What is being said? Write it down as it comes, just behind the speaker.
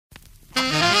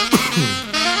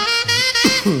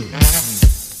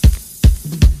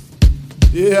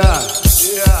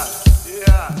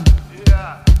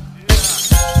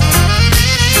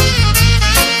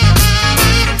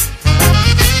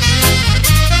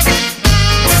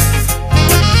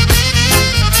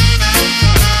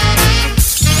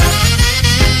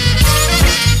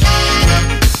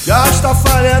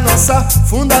Rastafari é nossa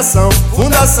fundação,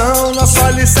 fundação, nosso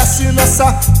alicerce,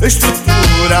 nossa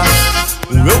estrutura.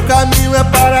 O meu caminho é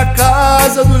para a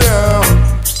casa do leão,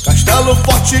 castelo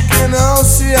forte que não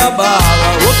se abala.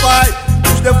 Ô Pai,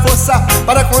 nos dê força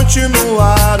para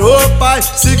continuar. Ô Pai,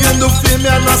 seguindo firme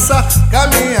a nossa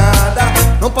caminhada.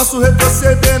 Não posso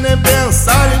retroceder nem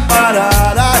pensar em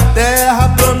parar. A terra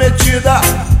prometida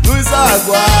nos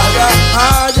aguarda.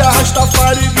 Rádio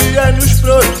Rastafari guia e nos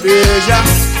proteja.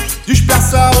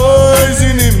 Dispersa os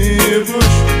inimigos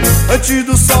antes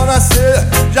do sol nascer,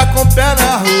 já com pé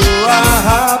na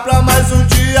rua, pra mais um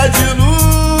dia de luta.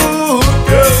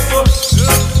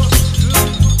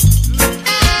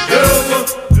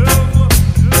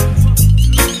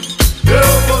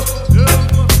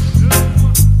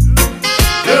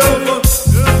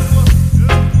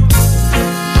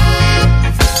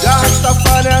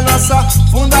 Rastafari é nossa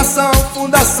fundação,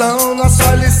 fundação, nosso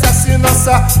alicerce,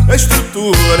 nossa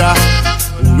estrutura.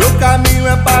 O meu caminho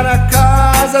é para a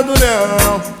casa do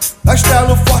leão,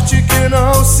 castelo forte que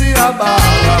não se abala.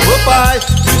 Ô Pai,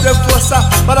 me dê força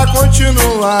para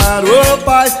continuar. Ô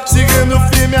Pai, seguindo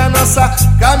firme a nossa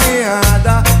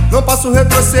caminhada. Não posso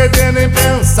retroceder nem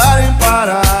pensar em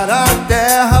parar. A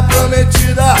terra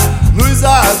prometida nos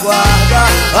aguarda.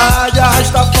 Rádio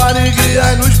Rastafari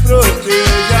guia e nos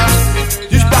proteja.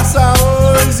 Dispersa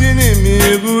os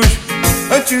inimigos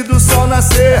antes do sol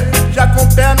nascer, já com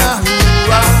pé na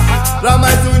rua, pra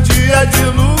mais